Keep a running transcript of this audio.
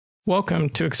Welcome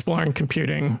to Exploring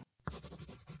Computing.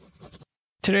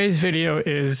 Today's video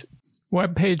is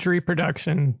Webpage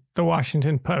Reproduction, the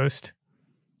Washington Post.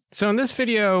 So in this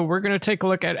video, we're going to take a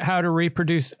look at how to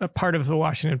reproduce a part of the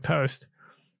Washington Post.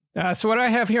 So what I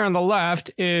have here on the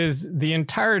left is the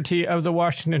entirety of the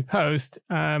Washington Post,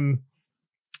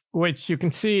 which you can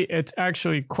see it's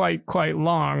actually quite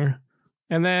long.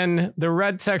 And then the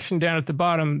red section down at the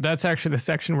bottom, that's actually the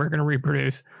section we're going to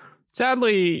reproduce.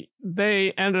 Sadly,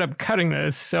 they ended up cutting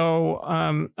this, so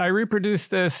I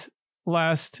reproduced this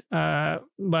last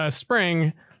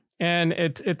spring, and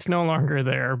it's no longer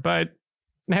there. But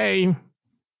hey,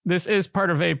 this is part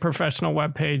of a professional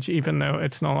web page, even though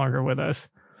it's no longer with us.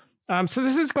 So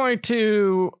this is going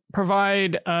to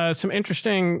provide some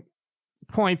interesting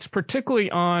points, particularly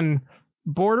on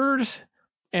borders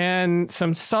and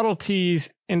some subtleties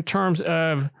in terms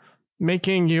of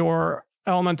making your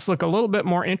elements look a little bit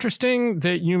more interesting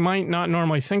that you might not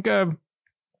normally think of.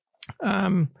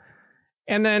 And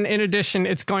then in addition,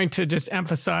 it's going to just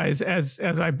emphasize, as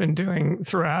I've been doing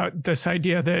throughout, this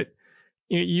idea that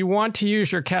you want to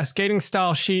use your cascading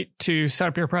style sheet to set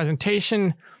up your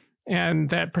presentation, and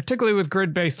that particularly with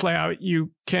grid-based layout,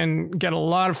 you can get a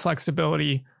lot of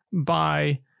flexibility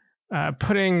by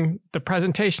putting the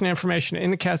presentation information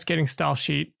in the cascading style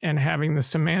sheet and having the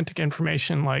semantic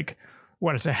information like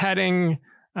what is a heading,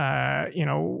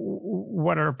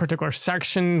 what are particular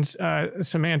sections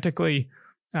semantically,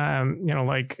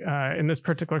 in this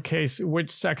particular case,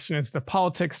 which section is the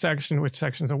politics section, which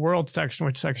section is a world section,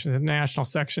 which section is a national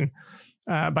section.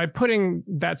 By putting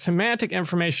that semantic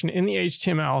information in the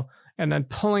HTML and then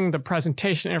pulling the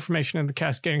presentation information in the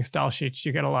cascading style sheets,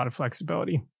 you get a lot of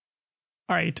flexibility.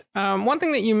 All right. One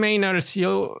thing that you may notice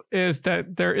is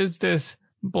that there is this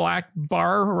black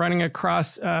bar running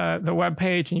across the web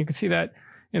page, and you can see that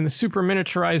in the super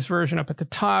miniaturized version up at the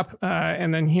top.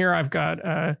 And then here I've got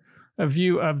a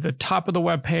view of the top of the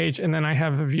web page, and then I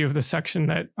have a view of the section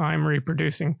that I'm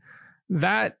reproducing.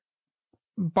 That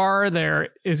bar there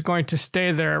is going to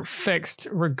stay there fixed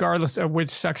regardless of which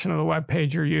section of the web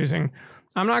page you're using.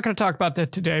 I'm not going to talk about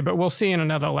that today, but we'll see in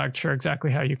another lecture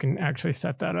exactly how you can actually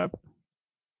set that up.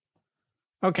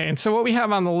 Okay, and so what we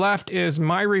have on the left is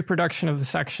my reproduction of the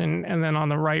section, and then on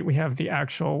the right we have the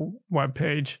actual web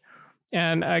page.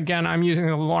 And again, I'm using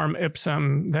the lorem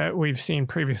ipsum that we've seen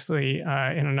previously in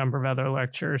a number of other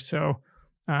lectures. So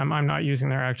I'm not using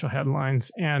their actual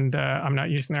headlines, and I'm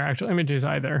not using their actual images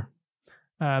either.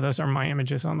 Those are my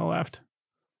images on the left.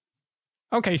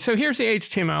 Okay, so here's the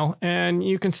HTML, and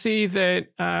you can see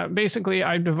that basically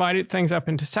I've divided things up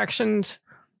into sections.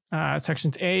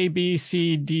 Sections A, B,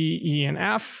 C, D, E, and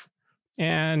F.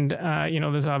 And,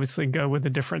 those obviously go with the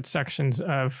different sections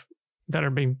that are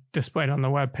being displayed on the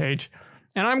web page.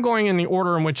 And I'm going in the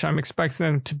order in which I'm expecting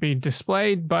them to be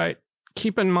displayed, but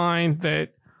keep in mind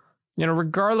that,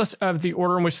 regardless of the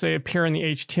order in which they appear in the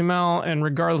HTML and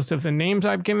regardless of the names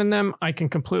I've given them, I can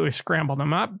completely scramble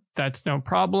them up. That's no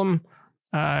problem,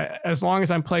 as long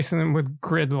as I'm placing them with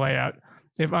grid layout.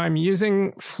 If I'm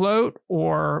using float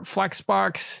or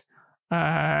flexbox,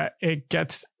 it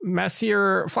gets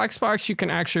messier. Flexbox, you can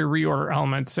actually reorder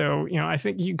elements. So, I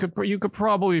think you could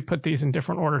probably put these in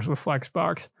different orders with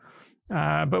flexbox.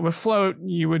 But with float,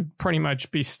 you would pretty much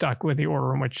be stuck with the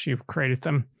order in which you've created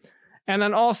them. And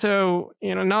then also,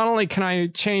 not only can I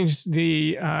change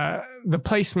the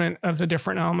placement of the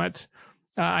different elements,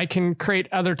 I can create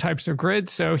other types of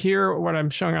grids. So here, what I'm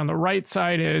showing on the right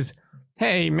side is,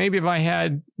 hey, maybe if I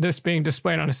had this being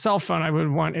displayed on a cell phone, I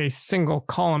would want a single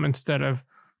column instead of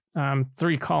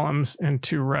 3 columns and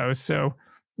 2 rows. So,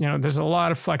 there's a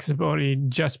lot of flexibility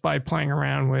just by playing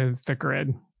around with the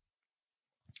grid.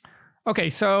 Okay,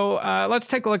 so let's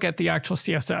take a look at the actual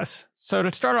CSS. So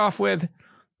to start off with,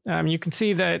 you can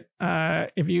see that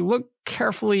if you look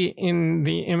carefully in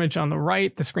the image on the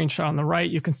right, the screenshot on the right,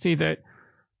 you can see that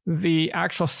the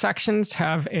actual sections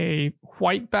have a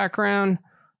white background,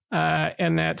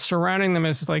 and that surrounding them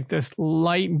is like this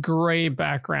light gray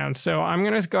background. So I'm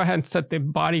going to go ahead and set the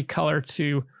body color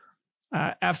to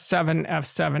F7,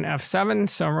 F7, F7.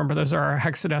 So remember, those are our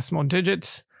hexadecimal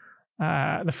digits.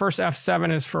 The first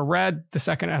F7 is for red, the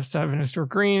second F7 is for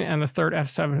green, and the third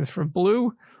F7 is for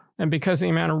blue. And because the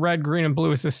amount of red, green, and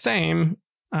blue is the same,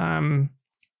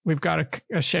 we've got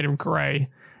a shade of gray.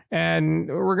 And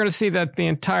we're going to see that the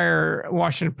entire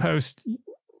Washington Post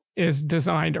is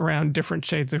designed around different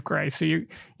shades of gray. So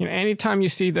anytime you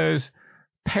see those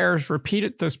pairs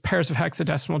repeated, those pairs of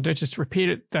hexadecimal digits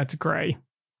repeated, that's gray.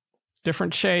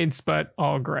 Different shades, but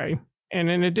all gray. And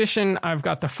in addition, I've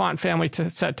got the font family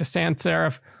set to sans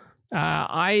serif.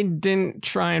 I didn't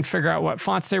try and figure out what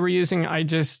fonts they were using. I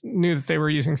just knew that they were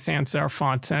using sans serif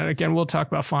fonts. And again, we'll talk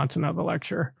about fonts in another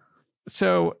lecture.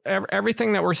 So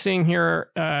everything that we're seeing here,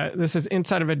 this is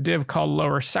inside of a div called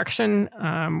lower section,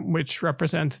 which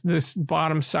represents this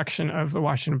bottom section of the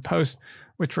Washington Post,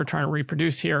 which we're trying to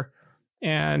reproduce here.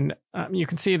 And you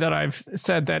can see that I've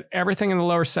said that everything in the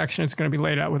lower section is going to be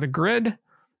laid out with a grid.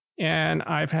 And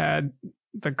I've had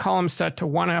the columns set to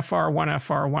 1FR,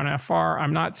 1FR, 1FR.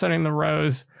 I'm not setting the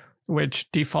rows, which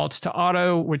defaults to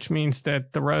auto, which means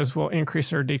that the rows will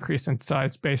increase or decrease in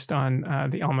size based on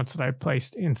the elements that I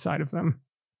placed inside of them.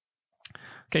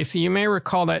 Okay, so you may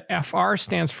recall that FR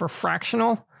stands for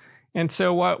fractional. And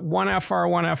so what 1FR,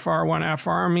 1FR,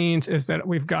 1FR means is that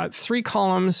we've got 3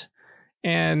 columns,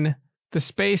 and the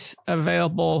space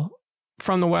available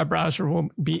from the web browser will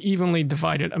be evenly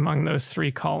divided among those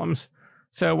 3 columns.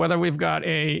 So whether we've got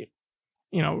a,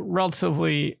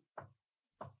 relatively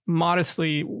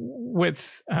modestly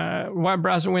width web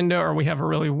browser window, or we have a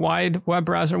really wide web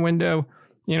browser window,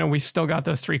 we've still got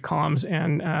those 3 columns,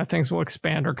 and things will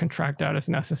expand or contract out as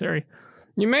necessary.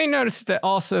 You may notice that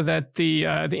also that the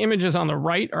images on the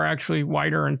right are actually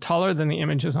wider and taller than the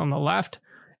images on the left.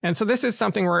 And so this is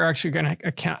something we're actually going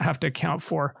to have to account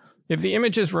for. If the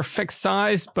images were fixed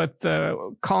size, but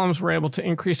the columns were able to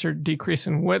increase or decrease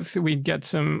in width, we'd get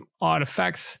some odd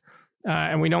effects,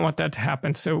 and we don't want that to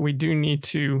happen. So we do need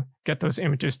to get those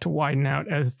images to widen out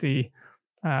as the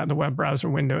web browser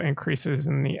window increases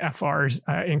and the FRs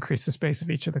increase the space of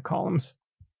each of the columns.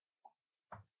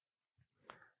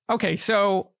 Okay,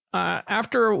 so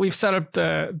after we've set up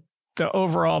the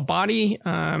overall body,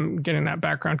 getting that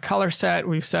background color set,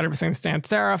 we've set everything to sans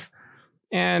serif,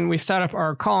 and we've set up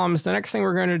our columns. The next thing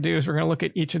we're going to do is we're going to look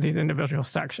at each of these individual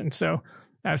sections. So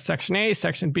I have section A,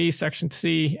 section B, section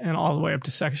C, and all the way up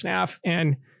to section F.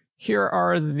 And here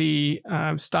are the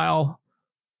style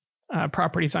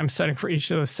properties I'm setting for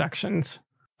each of those sections.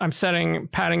 I'm setting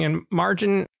padding and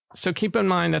margin. So keep in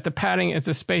mind that the padding is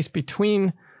a space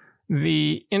between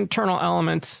the internal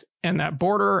elements and that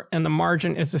border, and the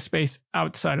margin is the space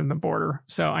outside of the border.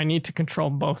 So I need to control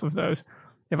both of those.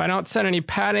 If I don't set any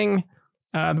padding,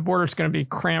 the border is going to be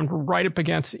crammed right up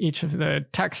against each of the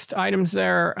text items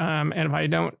there. And if I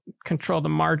don't control the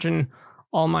margin,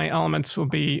 all my elements will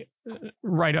be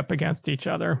right up against each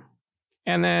other.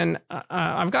 And then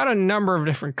I've got a number of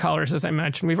different colors, as I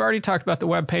mentioned. We've already talked about the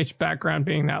web page background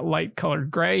being that light colored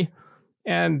gray.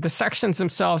 And the sections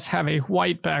themselves have a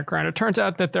white background. It turns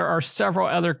out that there are several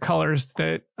other colors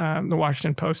that the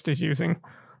Washington Post is using.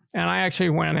 And I actually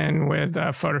went in with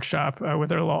Photoshop with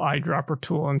their little eyedropper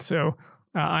tool. And so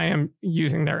I am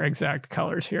using their exact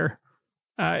colors here.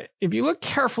 If you look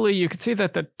carefully, you can see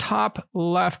that the top,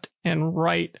 left, and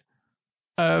right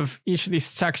of each of these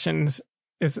sections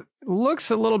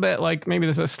looks a little bit like maybe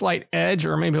there's a slight edge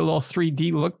or maybe a little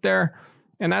 3D look there.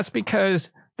 And that's because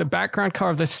the background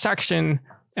color of the section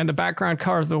and the background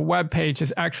color of the web page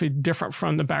is actually different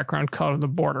from the background color of the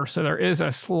border. So there is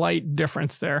a slight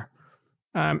difference there.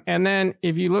 And then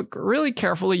if you look really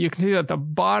carefully, you can see that the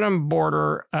bottom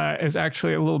border is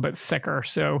actually a little bit thicker.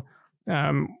 So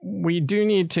we do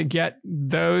need to get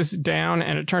those down.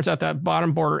 And it turns out that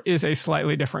bottom border is a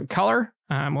slightly different color.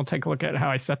 We'll take a look at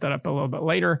how I set that up a little bit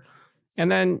later.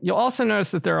 And then you'll also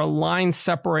notice that there are lines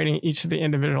separating each of the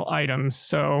individual items.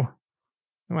 So,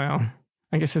 well,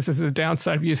 I guess this is the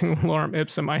downside of using lorem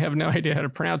ipsum. I have no idea how to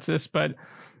pronounce this, but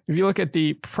if you look at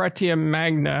the Pretia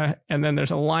Magna, and then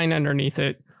there's a line underneath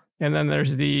it, and then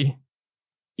there's the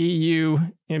EU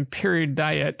Imperial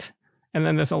Diet, and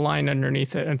then there's a line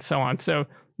underneath it, and so on. So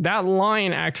that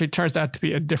line actually turns out to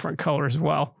be a different color as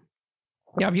well.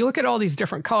 Now, if you look at all these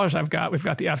different colors we've got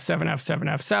the F7, F7,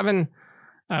 F7.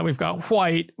 We've got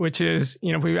white, which is,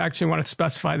 if we actually want to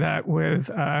specify that with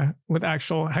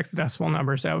actual hexadecimal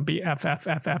numbers, that would be FF,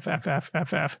 FF, FF,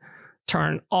 FF.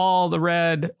 Turn all the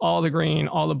red, all the green,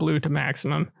 all the blue to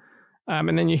maximum.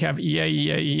 And then you have EA,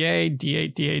 EA, EA,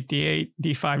 D8, D8, D8,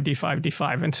 D5, D5,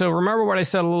 D5. And so remember what I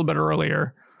said a little bit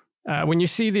earlier. When you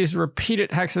see these repeated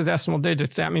hexadecimal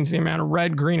digits, that means the amount of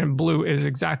red, green, and blue is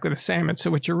exactly the same. And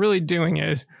so what you're really doing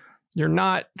is you're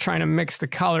not trying to mix the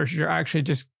colors. You're actually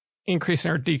just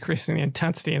increasing or decreasing the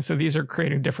intensity. And so these are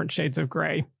creating different shades of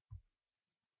gray.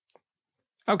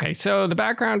 Okay, so the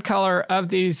background color of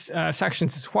these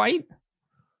sections is white.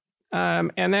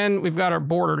 And then we've got our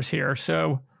borders here.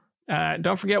 So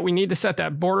don't forget, we need to set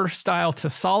that border style to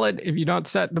solid. If you don't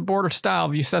set the border style,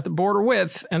 if you set the border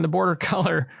width and the border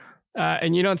color,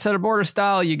 and you don't set a border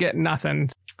style, you get nothing.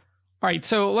 All right,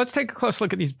 so let's take a close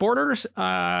look at these borders.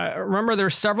 Remember,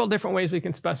 there's several different ways we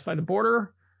can specify the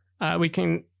border. We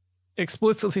can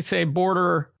explicitly say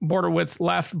border width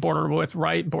left, border width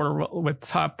right, border width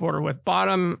top, border width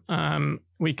bottom.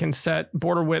 We can set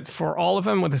border width for all of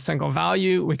them with a single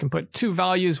value. We can put 2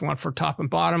 values, one for top and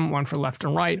bottom, one for left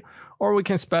and right, or we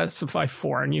can specify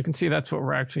 4. And you can see that's what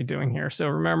we're actually doing here. So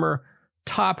remember,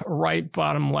 top, right,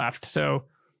 bottom, left. So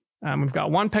we've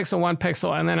got 1 pixel, 1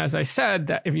 pixel. And then as I said,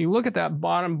 that if you look at that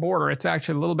bottom border, it's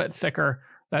actually a little bit thicker.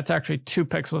 That's actually 2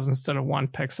 pixels instead of 1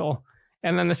 pixel.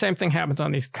 And then the same thing happens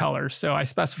on these colors. So I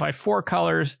specify 4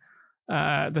 colors.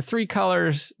 The 3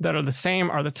 colors that are the same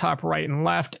are the top, right, and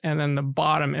left. And then the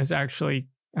bottom is actually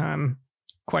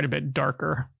quite a bit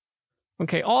darker.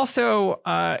 Okay, also,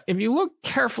 if you look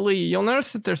carefully, you'll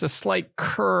notice that there's a slight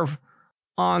curve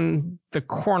on the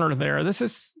corner there. This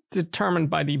is determined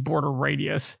by the border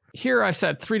radius. Here I've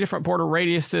set 3 different border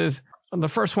radiuses. The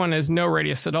first one is no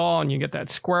radius at all, and you get that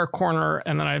square corner.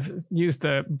 And then I've used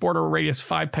the border radius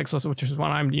 5 pixels, which is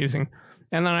what I'm using.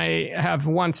 And then I have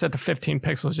one set to 15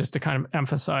 pixels just to kind of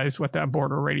emphasize what that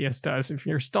border radius does. If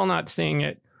you're still not seeing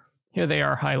it, here they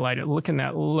are highlighted. Look in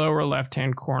that lower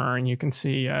left-hand corner, and you can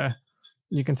see how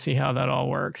that all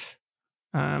works.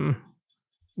 And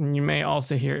you may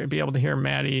also be able to hear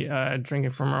Maddie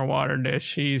drinking from her water dish.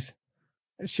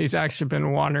 She's actually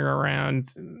been wandering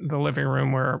around the living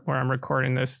room where I'm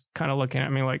recording this, kind of looking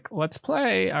at me like, let's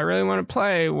play. I really want to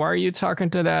play. Why are you talking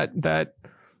to that,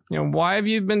 why have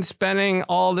you been spending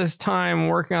all this time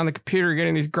working on the computer,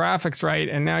 getting these graphics right,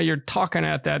 and now you're talking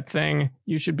at that thing?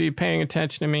 You should be paying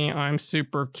attention to me. I'm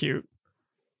super cute.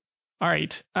 All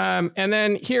right. And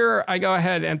then here I go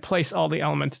ahead and place all the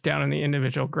elements down in the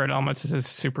individual grid elements. This is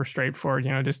super straightforward,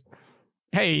 just,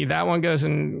 hey, that one goes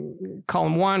in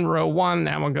column 1, row 1.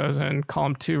 That one goes in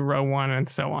column 2, row 1, and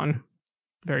so on.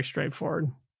 Very straightforward.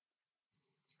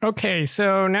 Okay,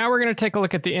 so now we're going to take a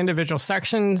look at the individual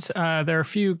sections. There are a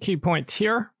few key points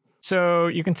here. So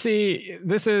you can see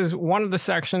this is one of the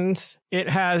sections. It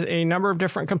has a number of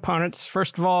different components.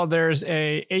 First of all, there's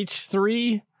a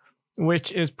H3,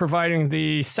 which is providing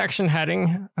the section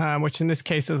heading, which in this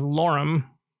case is lorem.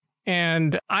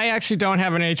 And I actually don't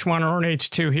have an H1 or an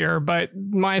H2 here, but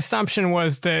my assumption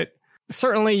was that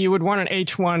certainly you would want an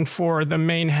H1 for the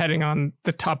main heading on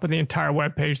the top of the entire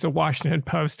web page, the Washington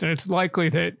Post. And it's likely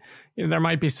that there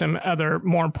might be some other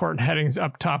more important headings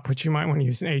up top, which you might want to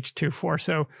use an H2 for.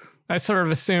 So I sort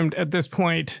of assumed at this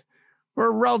point,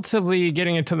 we're relatively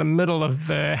getting into the middle of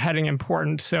the heading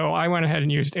importance. So I went ahead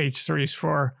and used H3s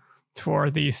for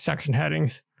these section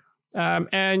headings.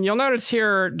 And you'll notice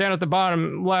here down at the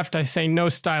bottom left, I say no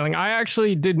styling. I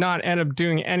actually did not end up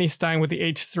doing any styling with the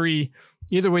H3,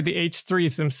 either with the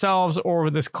H3s themselves or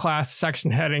with this class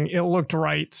section heading. It looked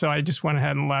right, so I just went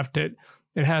ahead and left it.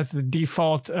 It has the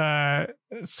default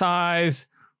size,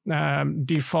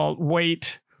 default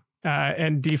weight,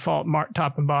 and default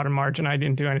top and bottom margin. I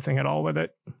didn't do anything at all with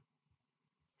it.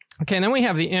 Okay, and then we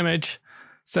have the image.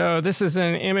 So this is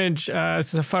an image,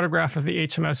 this is a photograph of the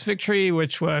HMS Victory,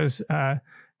 which was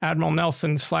Admiral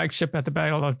Nelson's flagship at the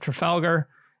Battle of Trafalgar.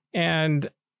 And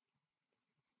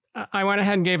I went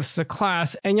ahead and gave us a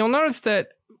class. And you'll notice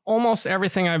that almost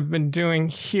everything I've been doing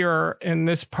here in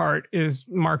this part is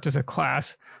marked as a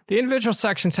class. The individual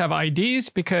sections have IDs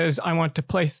because I want to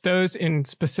place those in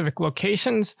specific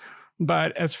locations.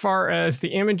 But as far as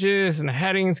the images and the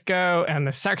headings go and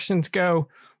the sections go,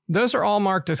 those are all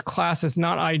marked as classes,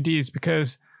 not IDs,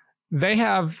 because they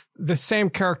have the same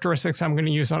characteristics I'm going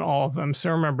to use on all of them.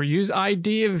 So remember, use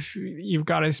ID if you've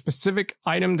got a specific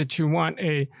item that you want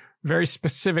a very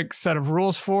specific set of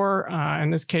rules for. In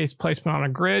this case, placement on a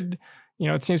grid.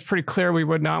 It seems pretty clear we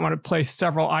would not want to place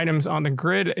several items on the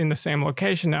grid in the same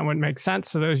location. That wouldn't make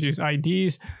sense. So those use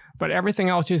IDs. But everything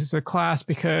else uses a class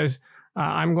because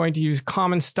I'm going to use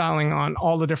common styling on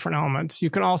all the different elements. You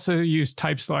can also use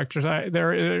type selectors.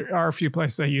 There are a few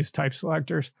places I use type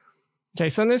selectors. Okay,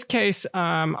 so in this case,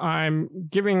 I'm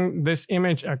giving this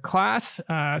image a class,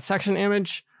 section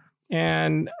image,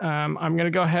 and I'm going to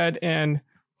go ahead and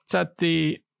set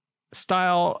the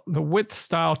width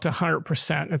style to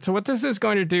 100%. And so what this is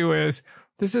going to do is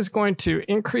this is going to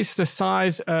increase the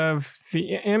size of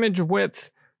the image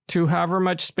width to however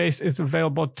much space is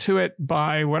available to it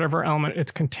by whatever element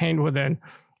it's contained within.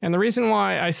 And the reason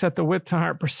why I set the width to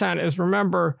 100% is,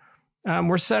 remember,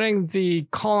 we're setting the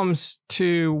columns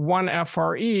to 1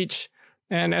 FR each.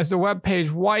 And as the web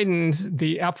page widens,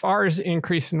 the FRs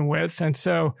increase in width. And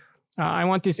so I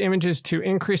want these images to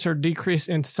increase or decrease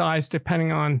in size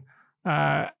depending on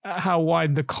how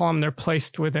wide the column they're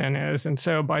placed within is. And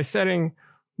so by setting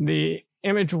the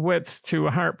image width to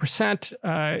 100%,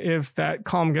 if that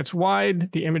column gets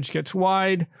wide, the image gets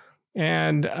wide.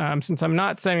 And since I'm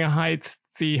not setting a height,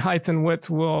 the height and width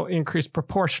will increase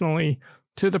proportionally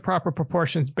to the proper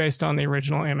proportions based on the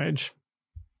original image.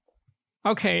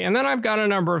 Okay, and then I've got a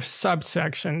number of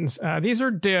subsections. These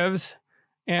are divs,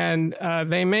 and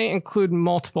they may include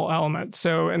multiple elements.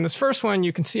 So in this first one,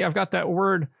 you can see I've got that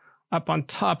word up on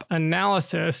top,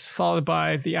 analysis, followed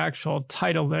by the actual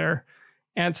title there.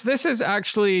 And so this is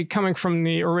actually coming from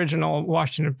the original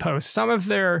Washington Post. Some of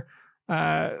their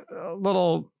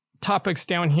little topics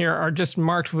down here are just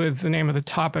marked with the name of the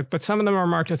topic, but some of them are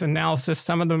marked as analysis,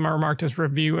 some of them are marked as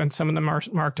review, and some of them are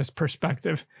marked as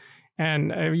perspective.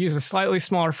 And I use a slightly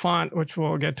smaller font, which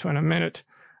we'll get to in a minute,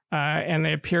 and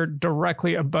they appear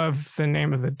directly above the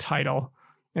name of the title.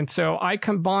 And so I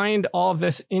combined all of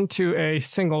this into a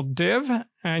single div,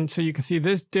 and so you can see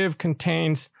this div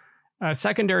contains a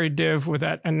secondary div with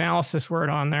that analysis word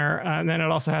on there, and then it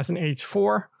also has an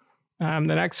H4. The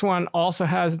next one also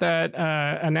has that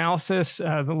analysis,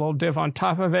 the little div on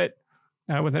top of it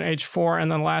with an H4,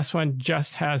 and then the last one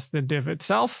just has the div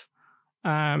itself.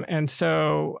 And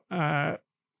so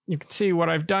you can see what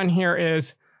I've done here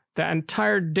is the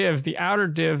entire div, the outer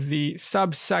div, the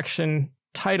subsection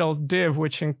title div,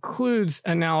 which includes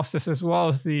analysis as well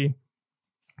as the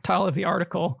title of the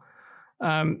article,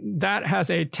 that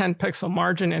has a 10 pixel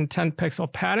margin and 10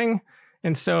 pixel padding.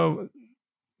 And so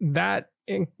that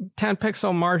 10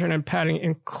 pixel margin and padding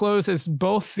encloses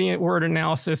both the word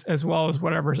analysis as well as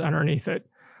whatever's underneath it.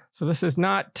 So this is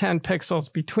not 10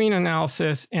 pixels between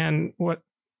analysis and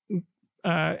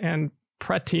and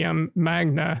Pretium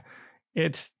Magna.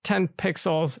 It's 10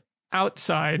 pixels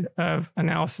outside of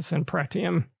analysis and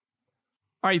Pretium.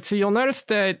 All right, so you'll notice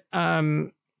that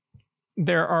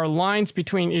there are lines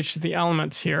between each of the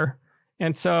elements here.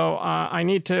 And so I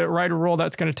need to write a rule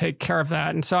that's going to take care of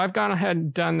that. And so I've gone ahead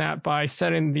and done that by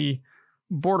setting the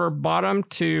border bottom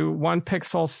to 1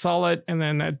 pixel solid, and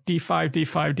then that D5,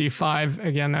 D5, D5.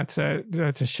 Again, that's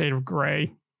a shade of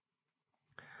gray.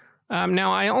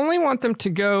 Now, I only want them to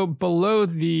go below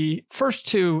the first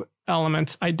two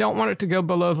elements. I don't want it to go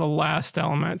below the last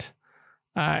element.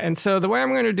 And so the way I'm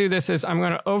going to do this is I'm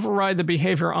going to override the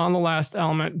behavior on the last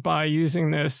element by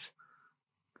using this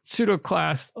pseudo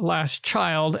class last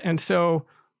child. And so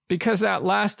because that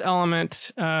last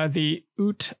element, the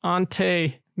ut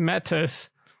ante metus,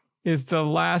 is the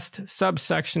last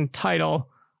subsection title,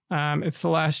 it's the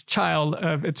last child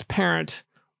of its parent,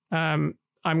 I'm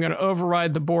going to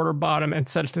override the border bottom and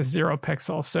set it to 0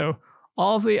 pixel. So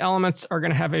all of the elements are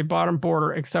going to have a bottom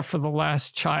border except for the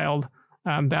last child.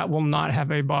 That will not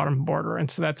have a bottom border. And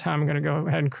so that's how I'm going to go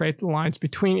ahead and create the lines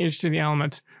between each of the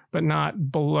elements, but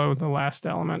not below the last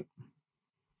element.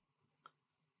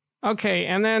 Okay,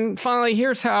 and then finally,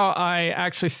 here's how I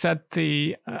actually set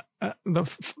the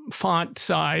font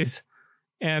size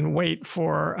and weight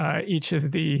for each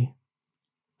of the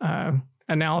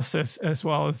analysis, as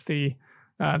well as the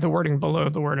wording below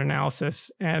the word analysis.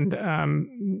 And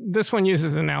this one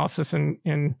uses analysis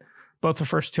in both the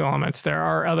first two elements. There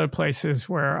are other places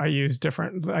where I use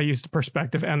the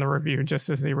perspective and the review, just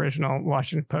as the original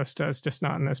Washington Post does, just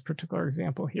not in this particular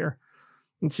example here.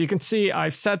 And so you can see I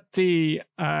set the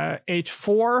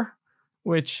H4,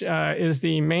 which is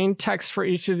the main text for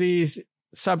each of these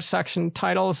subsection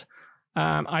titles.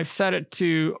 I've set it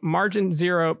to margin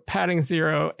 0, padding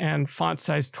 0, and font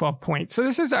size 12 point. So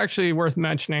this is actually worth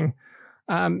mentioning.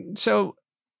 So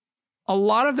a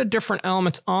lot of the different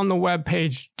elements on the web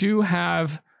page do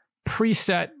have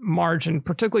preset margin,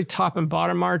 particularly top and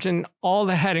bottom margin. All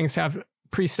the headings have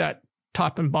preset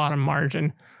top and bottom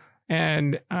margin.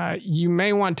 And you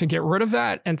may want to get rid of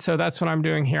that. And so that's what I'm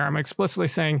doing here. I'm explicitly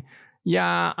saying,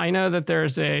 yeah, I know that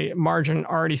there's a margin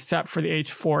already set for the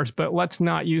H4s, but let's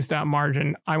not use that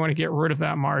margin. I want to get rid of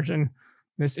that margin.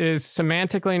 This is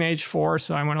semantically an H4,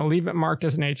 so I want to leave it marked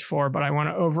as an H4, but I want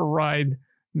to override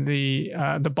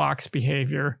the box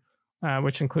behavior,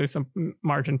 which includes the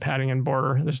margin, padding, and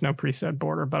border. There's no preset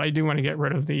border, but I do want to get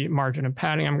rid of the margin and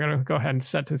padding. I'm going to go ahead and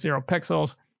set to 0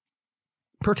 pixels,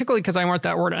 particularly because I want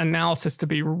that word analysis to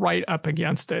be right up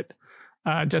against it,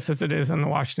 just as it is in the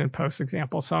Washington Post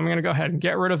example. So I'm going to go ahead and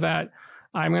get rid of that.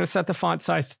 I'm going to set the font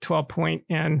size to 12 point,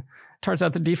 and turns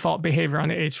out the default behavior on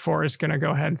the H4 is going to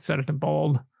go ahead and set it to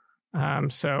bold.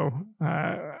 So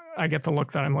I get the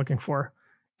look that I'm looking for.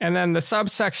 And then the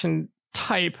subsection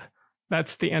type,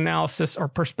 that's the analysis or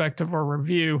perspective or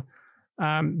review.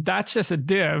 That's just a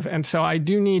div. And so I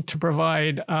do need to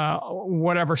provide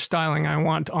whatever styling I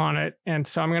want on it. And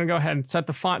so I'm going to go ahead and set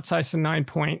the font size to 9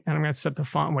 point, and I'm going to set the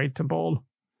font weight to bold.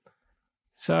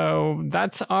 So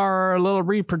that's our little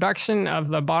reproduction of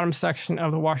the bottom section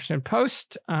of the Washington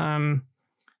Post.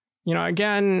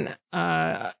 again,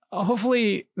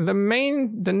 hopefully the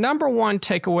number one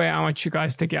takeaway I want you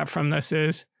guys to get from this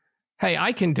is, hey,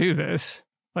 I can do this.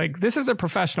 Like, this is a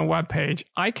professional web page.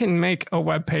 I can make a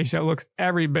web page that looks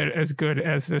every bit as good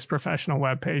as this professional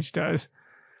web page does.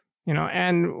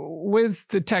 And with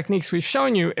the techniques we've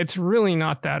shown you, it's really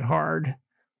not that hard.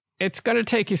 It's going to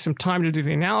take you some time to do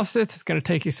the analysis. It's going to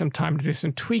take you some time to do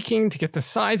some tweaking to get the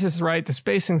sizes right, the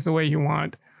spacings the way you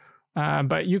want.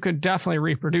 But you could definitely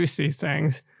reproduce these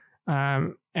things.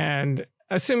 And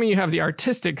assuming you have the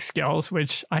artistic skills,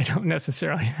 which I don't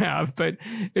necessarily have, but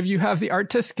if you have the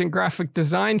artistic and graphic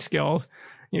design skills,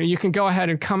 you can go ahead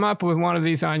and come up with one of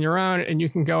these on your own, and you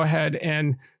can go ahead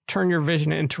and turn your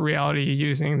vision into reality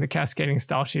using the cascading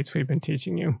style sheets we've been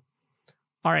teaching you.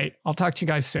 All right, I'll talk to you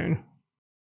guys soon.